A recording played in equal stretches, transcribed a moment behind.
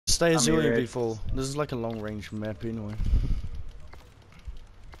stay as 0v4. This is like a long range map anyway.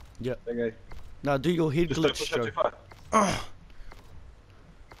 Yeah. Okay. Now do your head Just glitch, don't push Joe. too far.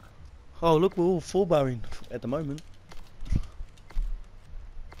 Oh look, we're all full barring at the moment.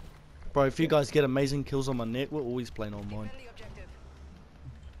 Bro, if you guys get amazing kills on my net, we're always playing on mine.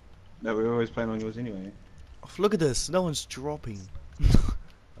 No, we're always playing on yours anyway. Oh, look at this, no one's dropping.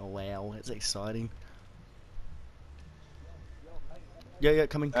 Oh wow, that's exciting. Yeah,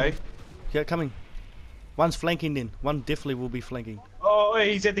 coming. Hey? Yeah, coming. One's flanking then. One definitely will be flanking. Oh,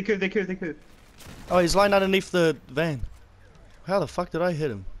 hey, he's at the curve. Oh, he's lying underneath the van. How the fuck did I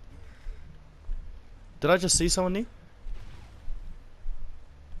hit him? Did I just see someone there?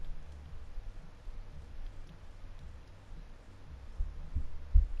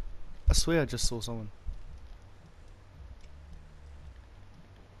 I swear I just saw someone.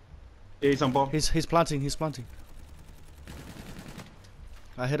 Yeah, he's on bomb. He's planting,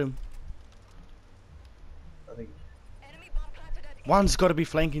 I hit him. I think. One's gotta be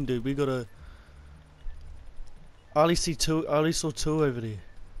flanking, dude. We gotta. I only saw two over there.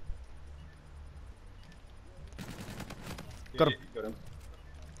 Got him. Got him.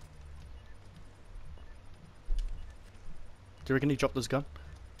 Do you reckon he dropped his gun?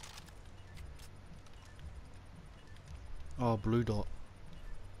 Oh, blue dot.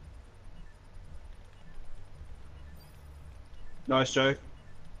 Nice, Joe.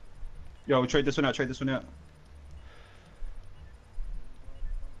 Yo, we'll trade this one out, Yep.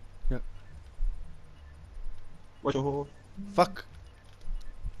 Watch your hole. Fuck.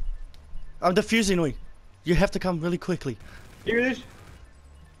 I'm defusing we. You have to come really quickly. Here it is.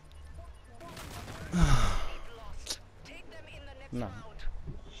 No.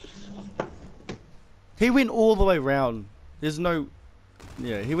 He went all the way round. There's no...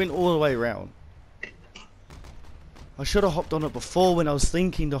 Yeah, he went all the way round. I should have hopped on it before when I was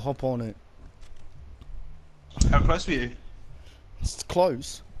thinking to hop on it. How close were you? It's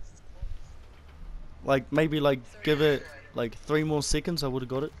close. Like, maybe like, give it like 3 more seconds, I would have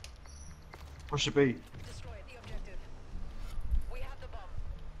got it. What should be? Destroy the objective. We have the bomb.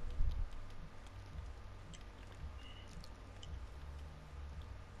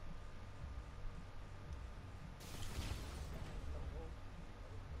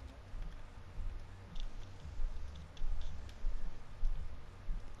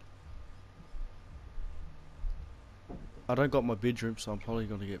 I don't got my bedroom, so I'm probably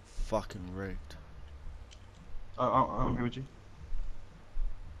gonna get fucking wrecked. I'm here with you.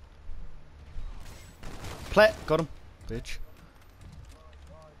 Plat, got him, bitch.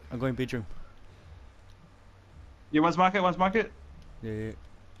 I'm going bedroom. Yeah, one's market. Yeah.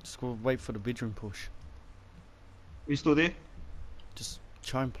 Just go wait for the bedroom push. Are you still there? Just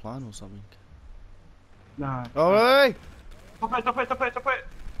try and plan or something. Nah. Oh, hey! Top it.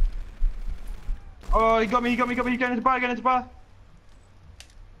 Oh, he got me. He going into the bar.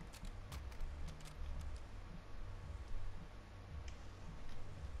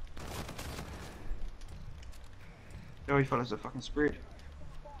 Oh, he follows the fucking spread.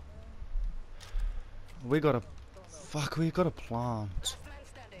 We gotta... Fuck, we gotta plant. Last man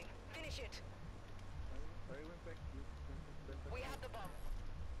standing. Finish it. We have the bomb.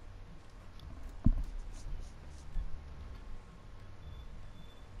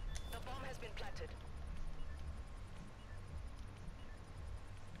 The bomb has been planted.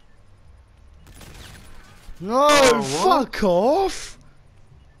 No, what? fuck off!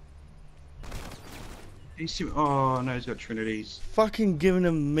 Oh no, he's got Trinities. Fucking giving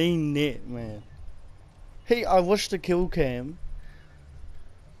him mean net, man. Hey, I watched the kill cam.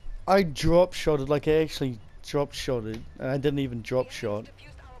 I drop shotted, like I actually drop shotted, and I didn't even drop shot.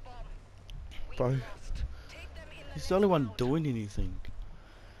 Defused our bomb. We Bro, lost. Take them in he's the only one doing anything.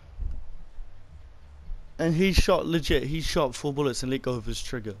 And he shot, legit, he shot 4 bullets and let go of his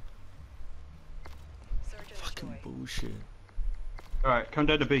trigger. Search and Fucking destroy. bullshit. Alright, come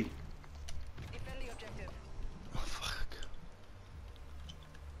down to B. Defend the objective. Oh, fuck.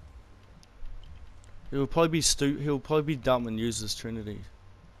 He'll probably be he'll probably be dumb and use his Trinity.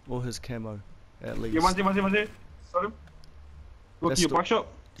 Or his camo, at least. Yeah, one's there. Got him. Look That's to your the- back shot.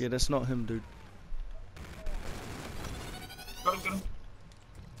 Yeah, that's not him, dude. Got him.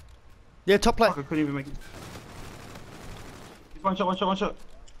 Yeah, top plate. Fuck, I couldn't even make it. One shot.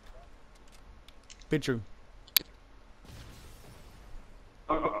 Bedroom.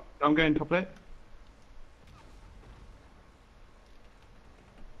 I'm going top left.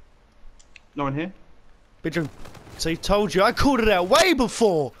 No one here. Bedroom. See, told you, I called it out way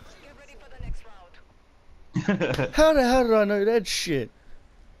before! Get ready for the next round. How the hell did I know that shit?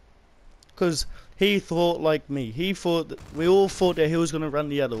 Because He thought like me. He thought that we all thought that he was gonna run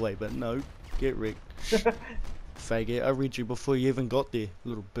the other way, but no, get wrecked. Faggot, I read you before you even got there,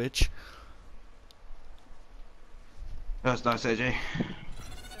 little bitch. That was nice, AJ. Search and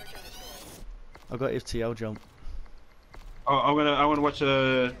destroy. I got FTL jump. Oh, I wanna watch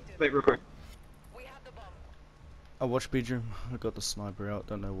a plate real quick. We have the bomb. I watched bedroom. I got the sniper out.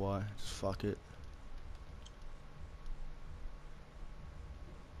 Don't know why. Just fuck it.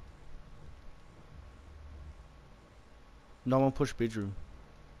 No one push bedroom.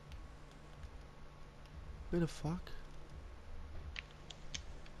 Where the fuck?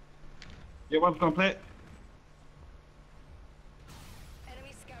 Yeah, one's gonna play it.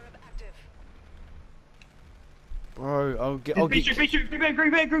 Enemy scarab active. Bro, I'll Beat you, get beat you,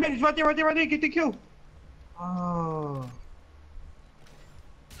 green man, he's right there, get the kill. Oh.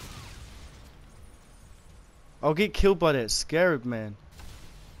 I'll get killed by that scarab man.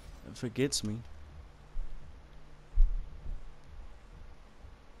 It forgets me.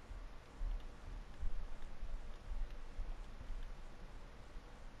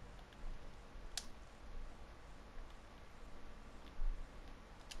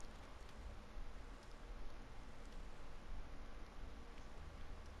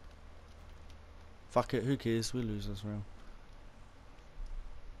 Fuck it, who cares? We lose this round.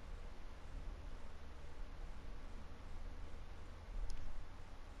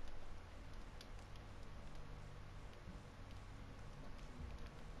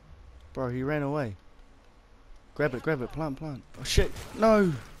 Bro, he ran away. Grab it, plant. Oh shit,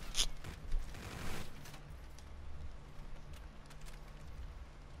 no!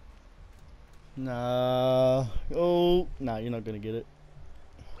 Nah. Oh, nah, you're not gonna get it.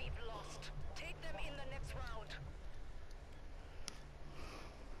 We've lost. Take them in the next round.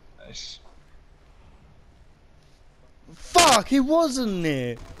 Nice. Fuck, he wasn't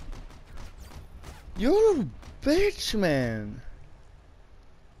there! You're a little bitch, man.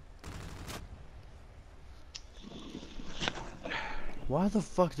 Why the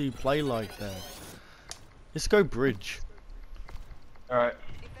fuck do you play like that? Let's go bridge. Alright.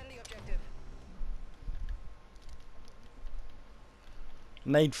 Defend the objective.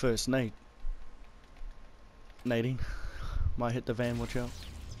 Nade first, nade. Nading. Might hit the van, watch out.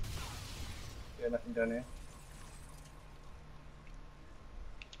 Yeah, nothing down here.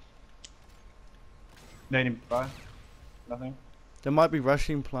 Nading by. Nothing. They might be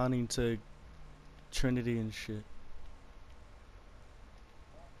rushing, planning to Trinity and shit.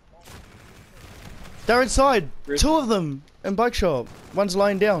 They're inside! Where is Two of them! In bike shop. One's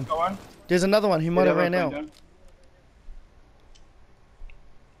lying down. Go on. There's another one, he might have Yeah, ran out. down.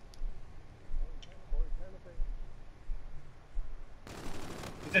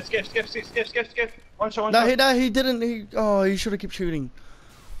 Is that skip. One shot, No, he didn't. He should have kept shooting.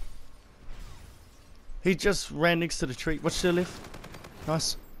 He just ran next to the tree. Watch to the left.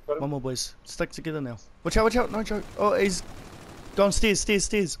 Nice. Got him. One more, boys. Stick together now. Watch out. No joke. Oh, he's gone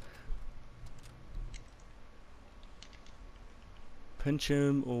stairs. Pinch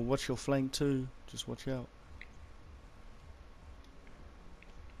him or watch your flank too. Just watch out.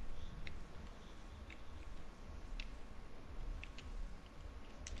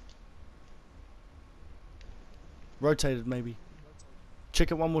 Rotated maybe.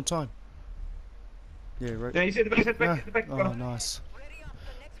 Check it one more time. Yeah, right. Yeah, he's in the back, No. the back. Oh, nice. Ready up.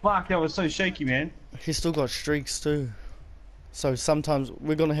 The next Fuck, that was so shaky, man. He's still got streaks too. So sometimes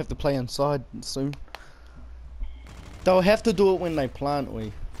we're gonna have to play inside soon. They'll have to do it when they plant,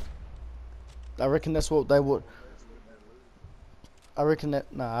 I reckon that's what they would. I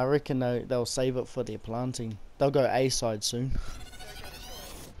reckon they'll save it for their planting. They'll go A side soon.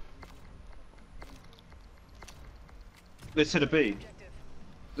 Let's hit a B. objective.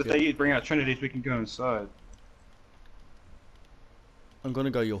 If they bring out Trinities, we can go inside. I'm gonna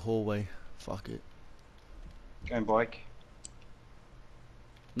go your hallway. Fuck it. Going bike.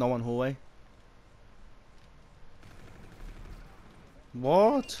 No one hallway.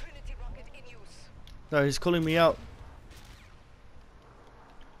 What? Trinity rocket in use. No, he's calling me out.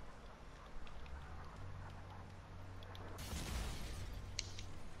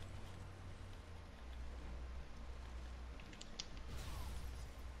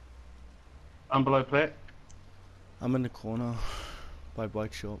 I'm below plate. I'm in the corner by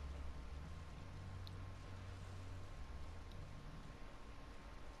bike shop.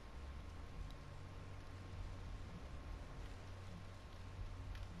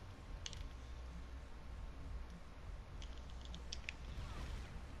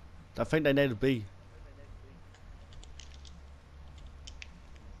 I think they need a B.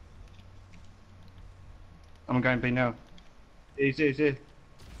 I'm going B now. Easy.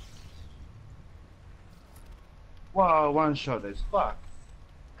 Wow, one shot is fuck.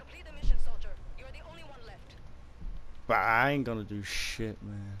 Complete the mission, soldier. You're the only one left. But I ain't gonna do shit,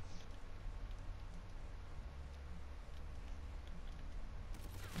 man.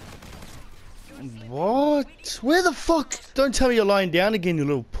 What? Where the fuck? Don't tell me you're lying down again, you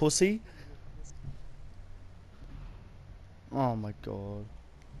little pussy. Oh my god.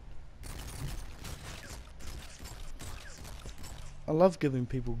 I love giving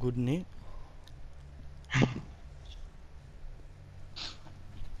people good net.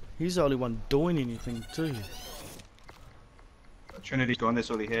 He's the only one doing anything too. Trinity's gone, that's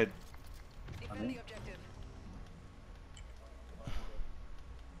all he had. Defend the objective.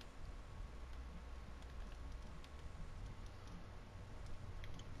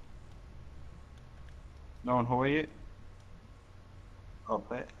 No one hallway yet? Oh,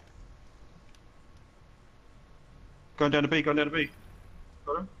 that. Going down to B, going down to B.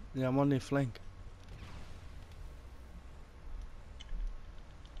 Got him? Yeah, I'm on their flank.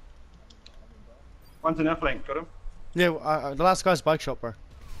 One's in our flank, got him? Yeah, the last guy's bike shop, bro.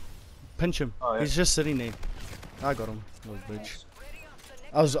 Pinch him. Oh, yeah. He's just sitting there. I got him, little bitch. Ready up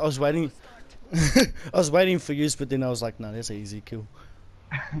the next I was waiting. I was waiting for you, but then I was like, nah, that's an easy kill.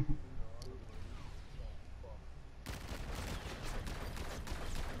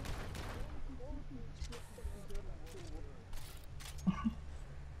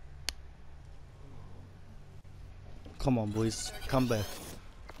 Come on, boys, come back.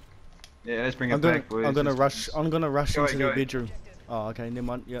 Yeah, let's bring it back, boys. I'm gonna rush. I'm gonna rush Go into ahead, the go ahead. bedroom. Oh, okay, never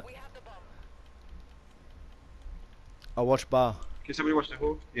mind. Yeah, We have the bomb. I'll watch bar. Can somebody watch the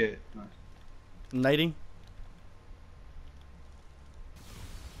hall? Yeah, nice. Nading.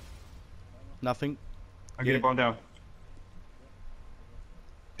 Nothing. I'll get Yeah. a bomb down.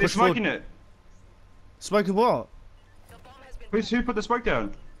 They're Push forward. smoking it. Smoking what? The bomb has been Who put the smoke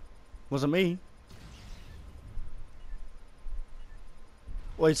down? Wasn't me.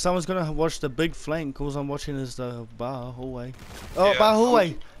 Wait, someone's gonna watch the big flank. All I'm watching is the bar hallway. Oh, Yeah, bar I'm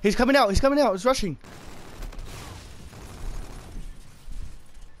hallway. He's coming out. He's coming out. He's rushing.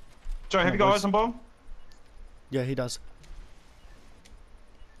 Joe, have on, you got boys. eyes on bomb? Yeah, he does.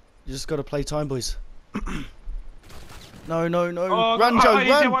 You just gotta play time, boys. No, no, no. Oh, Run, oh, Joe, oh, he's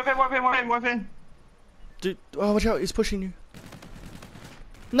there. run! Wipe in, wipe in, wipe in, wipe in. Dude, oh, watch out. He's pushing you.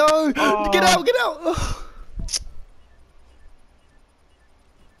 No! Oh. Get out, get out! Oh.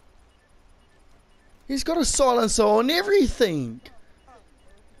 He's got a silencer on everything.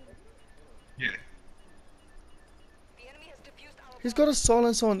 Yeah. The enemy has defused our He's bomb. got a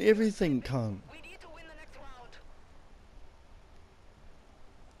silencer on everything, cunt. We need to win the next round.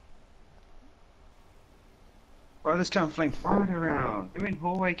 Bro, this can't flank right around. They're in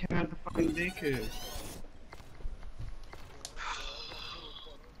hallway, came out the fucking deckers.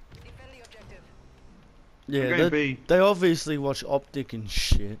 Defend the objective. Yeah, going they, B. they obviously watch Optic and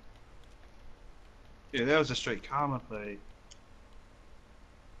shit. Yeah, that was a straight karma play.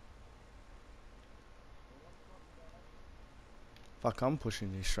 Fuck, I'm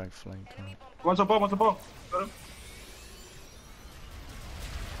pushing this straight flank, Enemy cunt. bomb. One's on bomb, one's on bomb. Got him.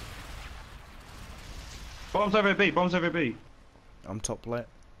 Bomb's over B, bomb's over B. I'm top left.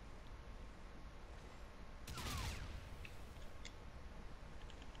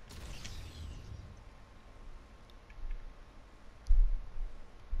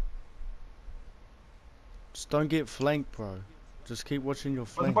 Just don't get flanked, bro. Just keep watching your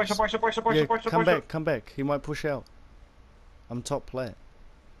Boys, flanks. boys, Yeah, boys, come back, come back. He might push out. I'm top plat.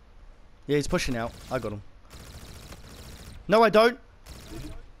 Yeah, he's pushing out. I got him. No, I don't.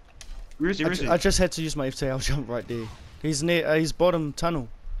 Where is he, where is he? I just had to use my FTL jump right there. He's near. He's bottom tunnel.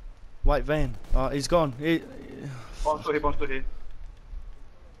 White van. He's gone. Bomb's still here, bomb's still here.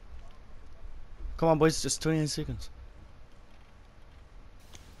 Come on, boys. Just 28 seconds.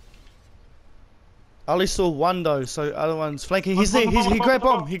 I only saw one though, so other one's flanking. He's there. He grabbed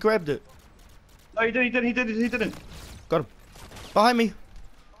bomb. He grabbed it. No, he didn't. Got him. Behind me.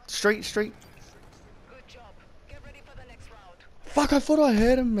 Street. Good job. Get ready for the next round. Fuck, I thought I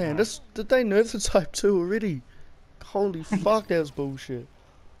had him, man. Did they nerf the Type 2 already? Holy fuck, that was bullshit.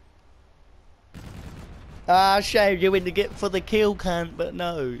 Ah, shame you went to get for the kill, cunt, but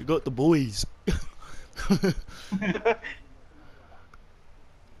no, you got the boys.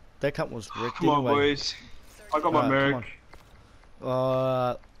 That cunt was wrecked Come on, anyway. boys. I got my Come merc.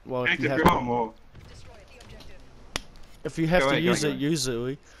 on. Well, if you Active have, bomb or... Destroy the objective. if you have Go to ahead, go use ahead, it, go use it.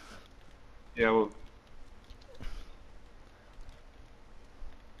 We. Yeah, well...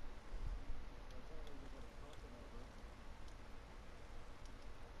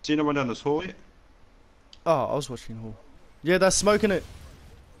 See no one down this hall yet? Oh, I was watching Hall. Yeah, they're smoking it.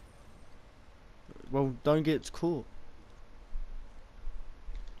 Well, don't get caught.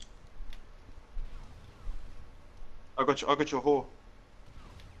 I got your whore.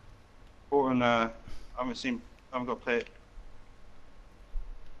 Whore and I haven't got to play it.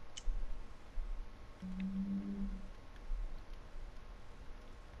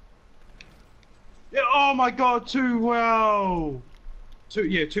 Yeah, oh my god, too well!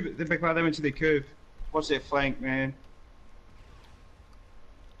 The big man, they went to the curve. What's their flank, man?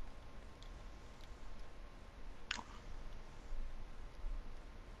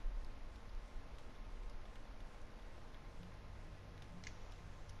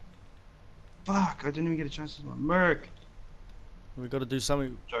 Fuck, I didn't even get a chance to Merc. We got to do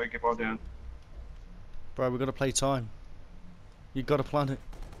something, Joey, get ball down. bro. We got to play time. You got to plant it.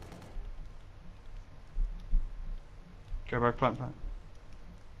 Go back, plant.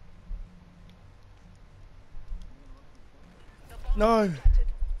 No.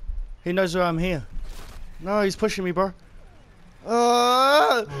 He knows where I'm here. No, he's pushing me, bro.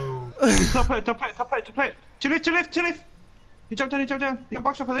 Top plate. To left. He jumped down. He got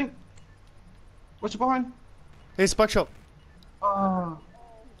boxed up, I think. What's it behind? Here's Buckshot. Oh,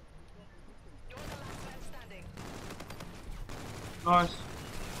 You're the last man standing. nice.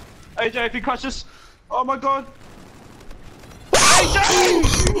 AJ, if you catch this. Oh my god. AJ!